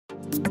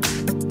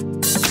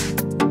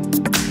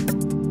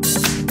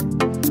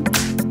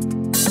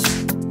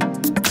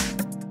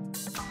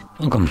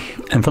Welcome,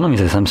 in front of me is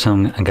the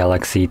Samsung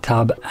Galaxy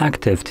Tab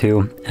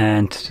Active2,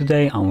 and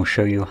today I will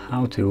show you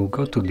how to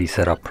go through the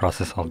setup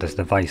process of this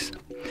device.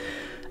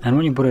 And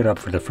when you boot it up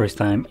for the first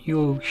time,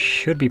 you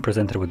should be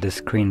presented with this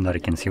screen that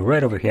you can see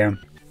right over here.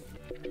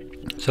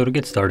 So to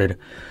get started,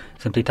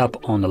 simply tap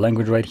on the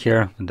language right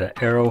here with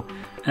the arrow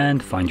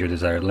and find your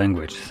desired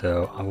language.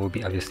 So I will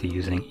be obviously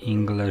using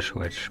English,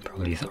 which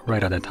probably is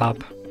right at the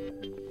top.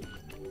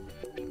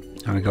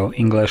 There we go,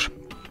 English.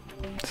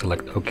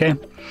 Select OK,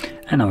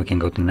 and now we can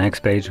go to the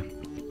next page.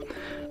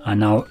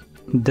 Now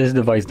this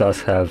device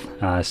does have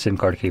SIM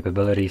card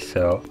capability,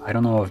 so I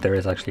don't know if there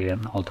is actually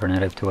an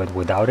alternative to it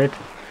without it,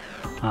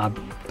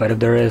 but if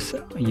there is,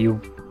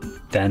 you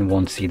then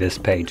won't see this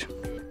page.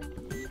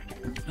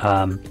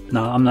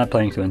 Now I'm not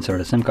planning to insert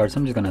a SIM card, so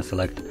I'm just gonna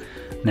select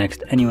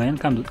next anyway and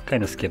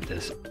kind of skip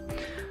this.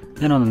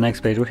 Then on the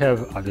next page we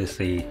have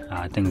obviously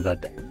things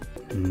that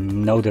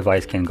no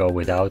device can go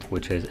without,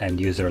 which is end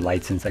user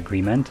license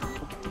agreement.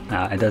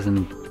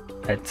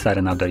 It's sad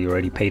enough that you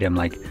already paid them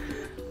like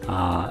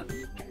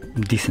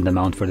decent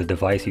amount for the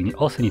device. You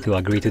also need to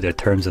agree to the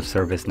terms of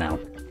service now.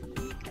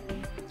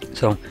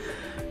 So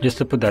just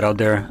to put that out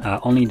there,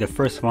 only the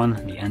first one,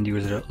 the end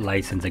user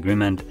license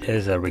agreement,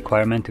 is a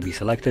requirement to be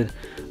selected.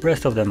 The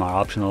rest of them are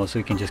optional, so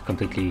you can just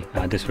completely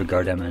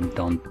disregard them and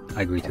don't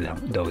agree to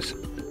those.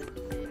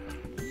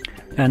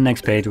 And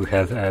next page we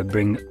have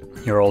bring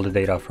your older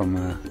data from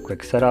a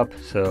quick setup.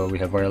 So we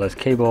have wireless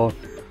cable.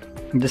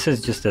 This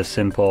is just a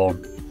simple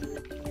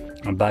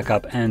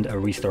backup and a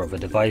restore of a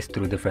device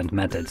through different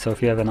methods. So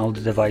if you have an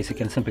older device, you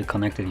can simply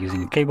connect it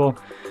using a cable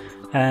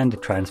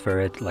and transfer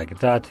it like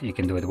that. You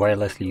can do it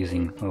wirelessly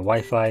using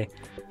Wi-Fi,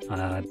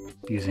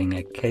 using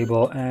a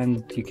cable,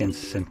 and you can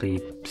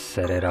simply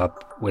set it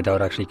up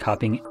without actually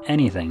copying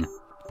anything.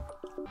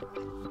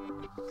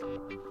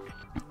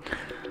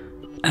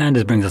 And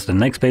this brings us to the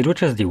next page,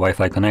 which is the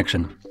Wi-Fi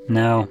connection.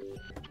 Now,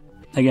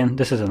 again,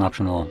 this is an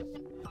optional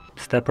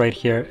step right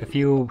here. If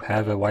you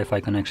have a Wi-Fi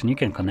connection, you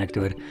can connect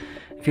to it.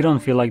 If you don't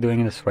feel like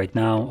doing this right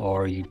now,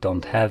 or you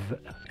don't have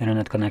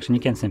internet connection,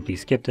 you can simply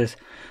skip this.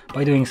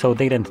 By doing so,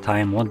 date and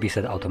time won't be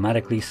set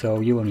automatically,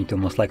 so you will need to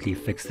most likely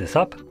fix this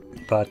up.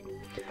 But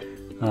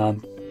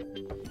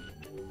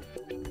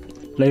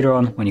later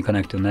on, when you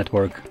connect to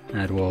network,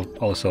 it will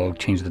also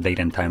change the date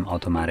and time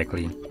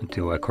automatically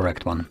to a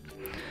correct one.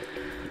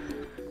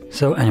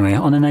 So anyway,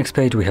 on the next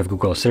page we have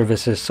Google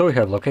services. So we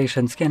have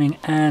location, scanning,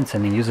 and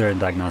sending user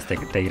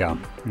diagnostic data.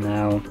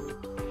 Now,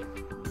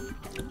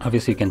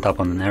 obviously you can tap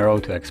on an arrow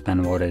to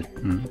expand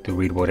to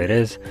read what it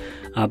is,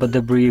 but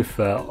the brief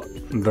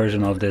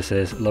version of this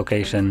is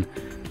location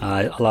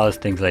allows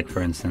things like,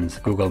 for instance,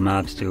 Google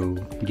Maps to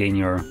gain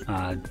your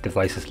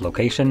device's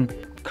location,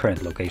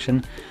 current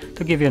location,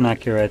 to give you an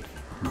accurate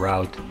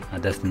route,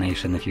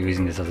 destination if you're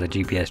using this as a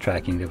GPS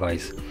tracking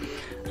device.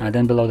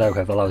 Then below that we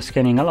have allow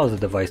scanning, allows the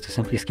device to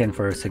simply scan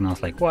for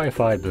signals like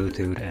Wi-Fi,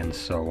 Bluetooth, and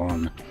so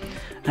on.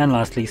 And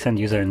lastly, send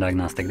user and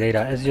diagnostic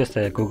data is just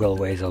a Google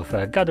ways of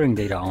gathering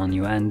data on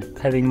you and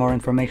having more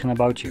information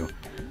about you.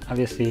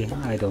 Obviously,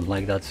 I don't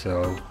like that,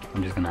 so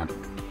I'm just gonna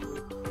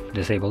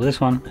disable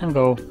this one and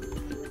go to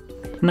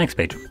the next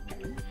page.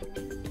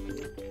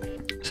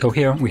 So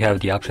here we have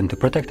the option to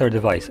protect our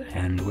device,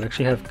 and we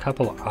actually have a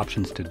couple of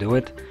options to do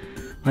it.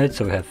 Right,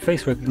 so we have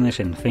face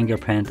recognition,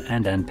 fingerprint,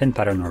 and then PIN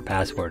pattern or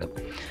password.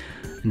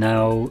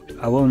 Now,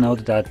 I will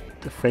note that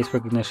the face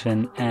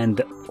recognition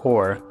and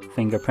or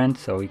fingerprint,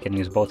 so you can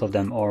use both of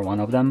them or one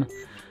of them,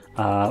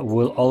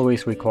 will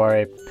always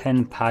require a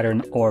PIN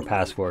pattern or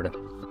password.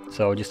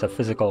 So just a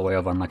physical way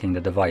of unlocking the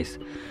device.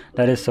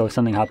 That is, so if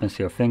something happens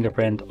to your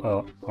fingerprint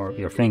or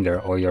your finger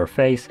or your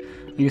face,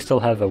 you still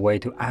have a way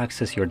to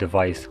access your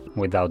device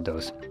without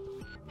those.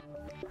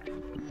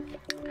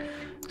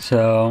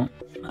 So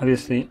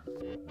obviously,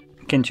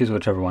 can choose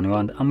whichever one you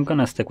want. I'm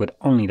gonna stick with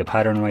only the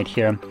pattern right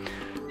here.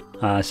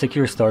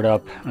 Secure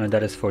startup,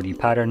 that is for the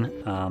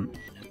pattern,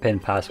 PIN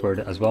password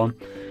as well.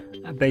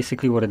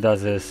 Basically what it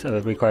does is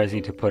it requires you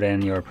to put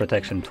in your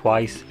protection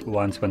twice,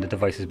 once when the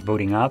device is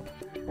booting up,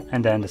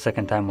 and then the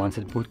second time once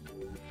it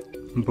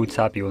boots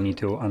up you will need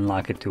to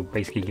unlock it to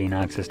basically gain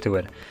access to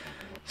it.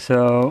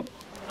 So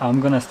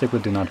I'm gonna stick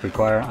with do not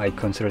require. I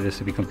consider this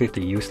to be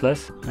completely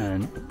useless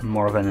and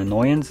more of an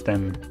annoyance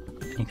than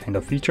any kind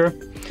of feature.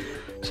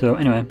 So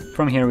anyway,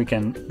 from here we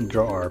can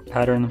draw our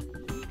pattern,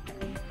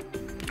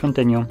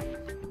 continue,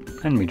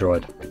 and we draw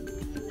it.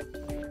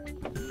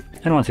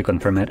 And once you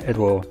confirm it, it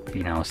will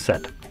be now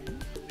set.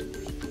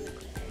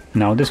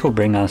 Now this will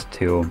bring us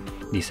to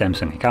the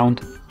Samsung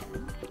account.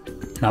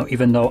 Now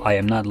even though I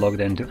am not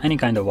logged into any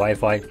kind of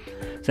Wi-Fi,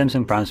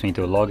 Samsung prompts me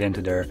to log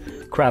into their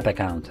crap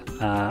account.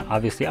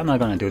 Obviously I'm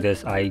not gonna do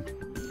this. I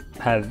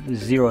have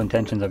zero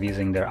intentions of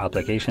using their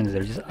applications.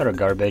 They're just utter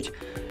garbage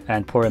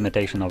and poor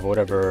imitation of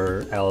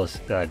whatever else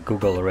that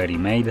Google already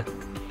made.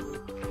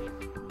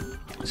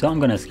 So I'm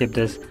gonna skip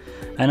this,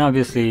 and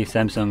obviously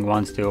Samsung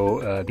wants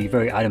to be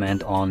very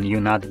adamant on you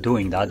not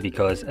doing that,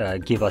 because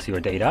give us your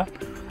data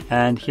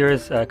And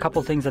here's a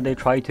couple things that they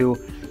try to,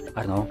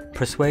 I don't know,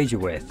 persuade you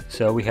with.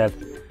 So we have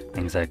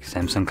things like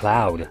Samsung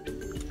Cloud,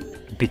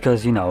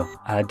 because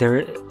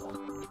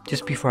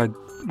just before I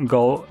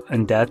go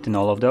in depth in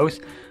all of those,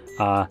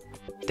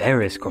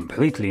 there is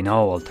completely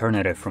no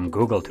alternative from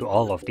Google to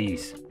all of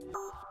these.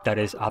 That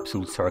is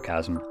absolute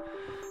sarcasm.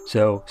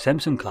 So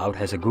Samsung Cloud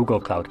has a Google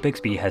Cloud,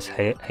 Bixby has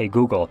Hey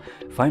Google,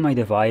 Find My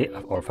Device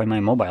or Find My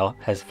Mobile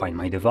has Find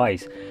My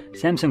Device.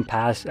 Samsung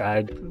Pass,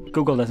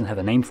 Google doesn't have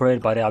a name for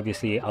it, but it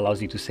obviously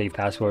allows you to save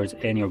passwords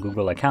in your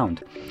Google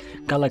account.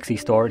 Galaxy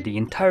Store, the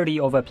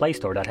entirety of a Play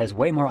Store that has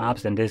way more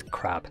apps than this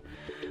crap.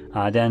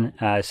 Then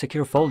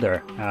Secure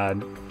Folder.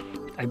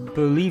 I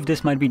believe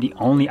this might be the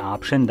only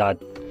option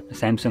that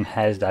Samsung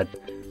has that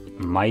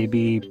might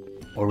be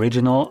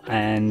original,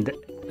 and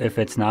if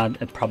it's not,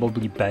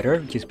 probably better,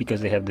 just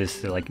because they have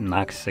this like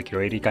max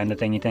security kind of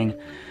thingy thing.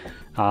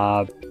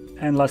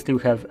 And lastly,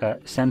 we have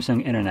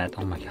Samsung Internet.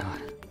 Oh my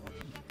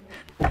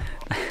god.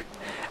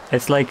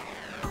 It's like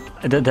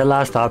the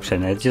last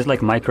option. It's just like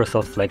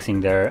Microsoft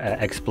flexing their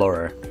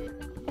Explorer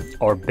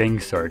or Bing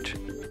search.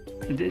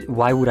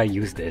 Why would I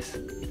use this?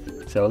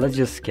 So let's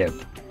just skip.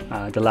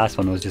 The last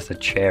one was just a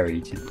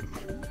cherry.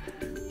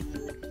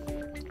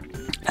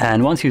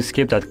 And once you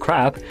skip that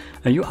crap,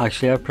 you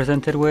actually are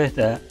presented with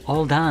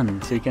all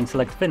done. So you can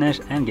select finish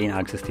and gain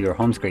access to your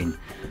home screen.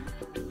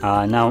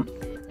 Now,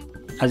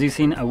 as you've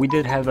seen, we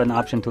did have an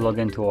option to log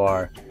into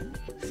our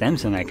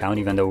Samsung account,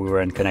 even though we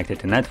weren't connected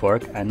to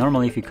network. And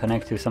normally if you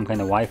connect to some kind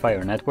of Wi-Fi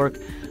or network,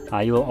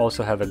 you will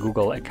also have a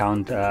Google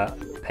account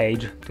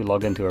page to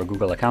log into your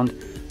Google account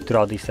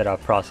throughout the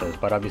setup process.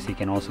 But obviously you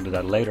can also do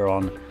that later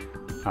on,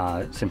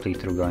 simply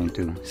through going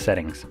to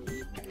settings.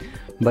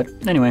 But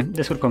anyway,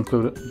 this would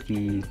conclude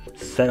the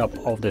setup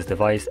of this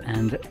device,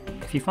 and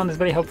if you found this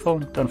very helpful,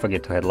 don't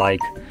forget to hit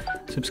like,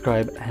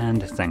 subscribe,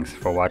 and thanks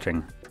for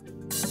watching.